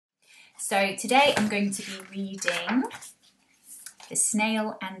So today I'm going to be reading The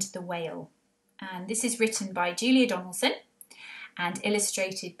Snail and the Whale, and this is written by Julia Donaldson and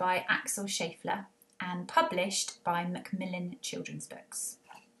illustrated by Axel Scheffler and published by Macmillan Children's Books.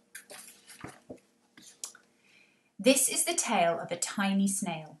 This is the tale of a tiny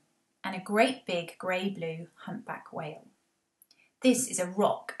snail and a great big grey-blue humpback whale. This is a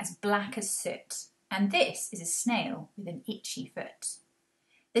rock as black as soot, and this is a snail with an itchy foot.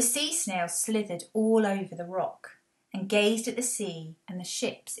 The sea snail slithered all over the rock and gazed at the sea and the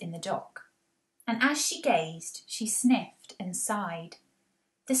ships in the dock. And as she gazed, she sniffed and sighed.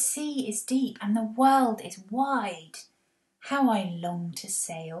 The sea is deep and the world is wide. How I long to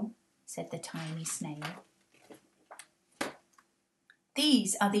sail, said the tiny snail.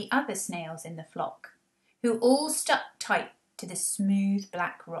 These are the other snails in the flock, who all stuck tight to the smooth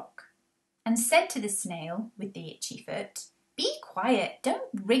black rock, and said to the snail with the itchy foot, "Be quiet, don't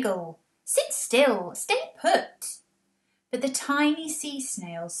wriggle, sit still, stay put." But the tiny sea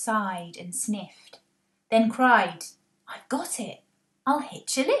snail sighed and sniffed, then cried, "I've got it, I'll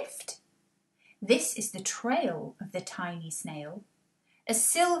hitch a lift." This is the trail of the tiny snail, a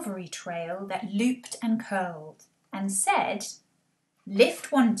silvery trail that looped and curled, and said,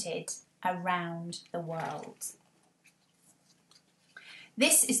 "Lift wanted around the world."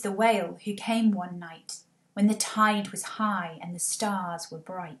 This is the whale who came one night when the tide was high and the stars were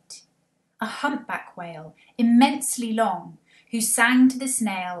bright. A humpback whale, immensely long, who sang to the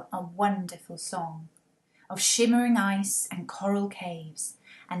snail a wonderful song of shimmering ice and coral caves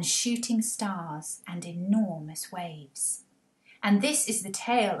and shooting stars and enormous waves. And this is the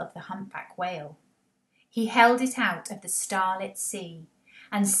tale of the humpback whale. He held it out of the starlit sea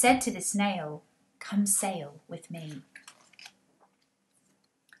and said to the snail, "Come sail with me."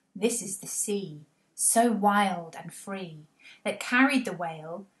 This is the sea, so wild and free, that carried the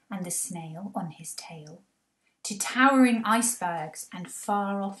whale and the snail on his tail to towering icebergs and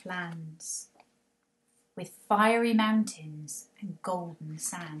far-off lands, with fiery mountains and golden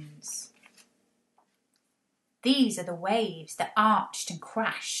sands. These are the waves that arched and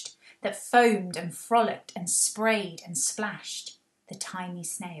crashed, that foamed and frolicked and sprayed and splashed the tiny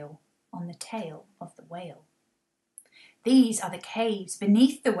snail on the tail of the whale. These are the caves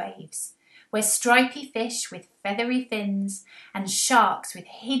beneath the waves, where stripy fish with feathery fins and sharks with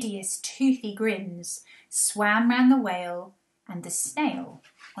hideous toothy grins swam round the whale and the snail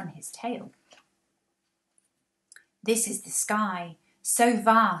on his tail. This is the sky, so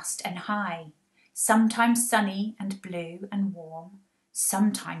vast and high, sometimes sunny and blue and warm,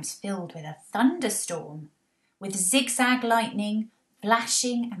 sometimes filled with a thunderstorm, with zigzag lightning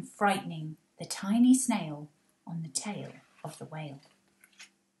flashing and frightening the tiny snail on the tail of the whale.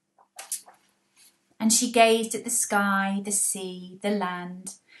 And she gazed at the sky, the sea, the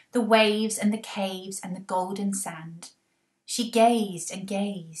land, the waves and the caves and the golden sand. She gazed and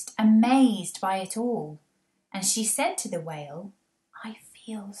gazed, amazed by it all. And she said to the whale, "I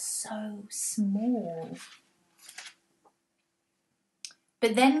feel so small."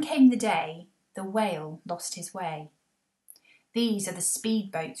 But then came the day the whale lost his way. These are the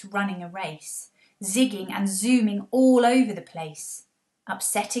speedboats running a race, zigging and zooming all over the place,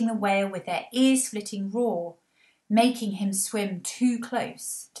 upsetting the whale with their ear-splitting roar, making him swim too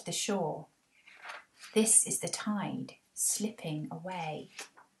close to the shore. This is the tide slipping away.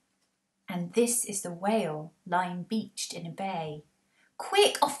 And this is the whale lying beached in a bay.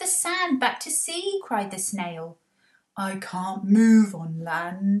 "Quick, off the sand, back to sea," cried the snail. "I can't move on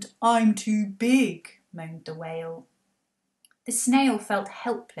land, I'm too big," moaned the whale. The snail felt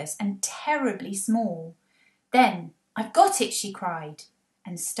helpless and terribly small. Then, "I've got it," she cried,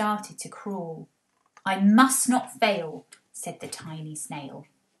 and started to crawl. "I must not fail," said the tiny snail.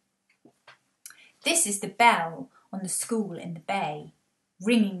 This is the bell on the school in the bay,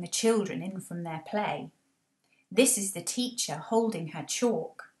 ringing the children in from their play. This is the teacher holding her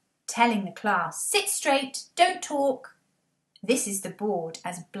chalk, telling the class, "Sit straight, don't talk." This is the board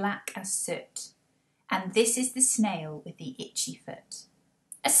as black as soot, and this is the snail with the itchy foot.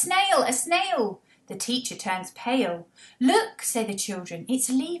 "A snail, a snail!" The teacher turns pale. "Look," say the children, "it's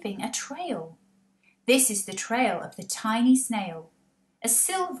leaving a trail." This is the trail of the tiny snail, a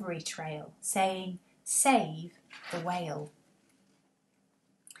silvery trail saying, "Save the whale."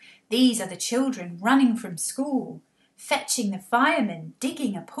 These are the children running from school, fetching the firemen,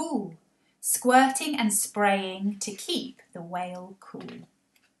 digging a pool, squirting and spraying to keep the whale cool.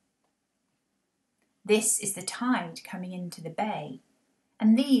 This is the tide coming into the bay,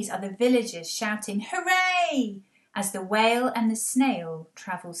 and these are the villagers shouting "Hooray!" as the whale and the snail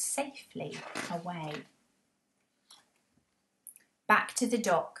travel safely away. Back to the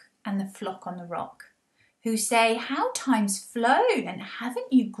dock, and the flock on the rock, who say, "How time's flown, and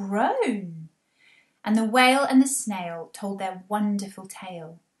haven't you grown?" And the whale and the snail told their wonderful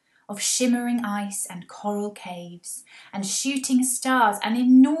tale of shimmering ice and coral caves, and shooting stars and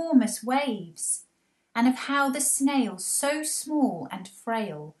enormous waves, and of how the snail, so small and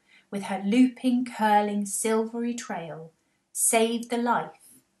frail, with her looping, curling, silvery trail, saved the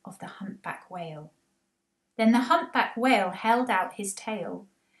life of the humpback whale. Then the humpback whale held out his tail,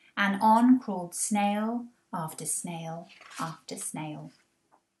 and on crawled snail after snail after snail.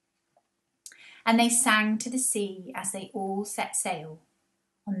 And they sang to the sea as they all set sail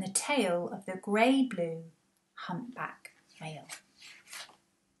on the tail of the grey-blue humpback whale.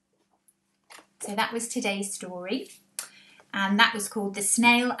 So that was today's story, and that was called The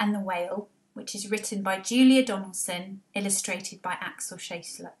Snail and the Whale, which is written by Julia Donaldson, illustrated by Axel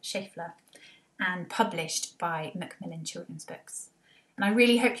Scheffler, and published by Macmillan Children's Books. And I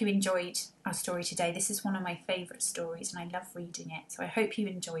really hope you enjoyed our story today. This is one of my favourite stories and I love reading it, so I hope you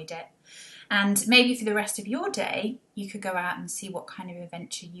enjoyed it. And maybe for the rest of your day, you could go out and see what kind of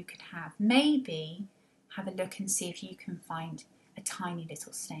adventure you could have. Maybe have a look and see if you can find a tiny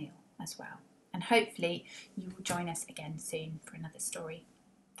little snail as well. And hopefully you will join us again soon for another story.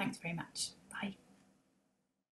 Thanks very much. Bye.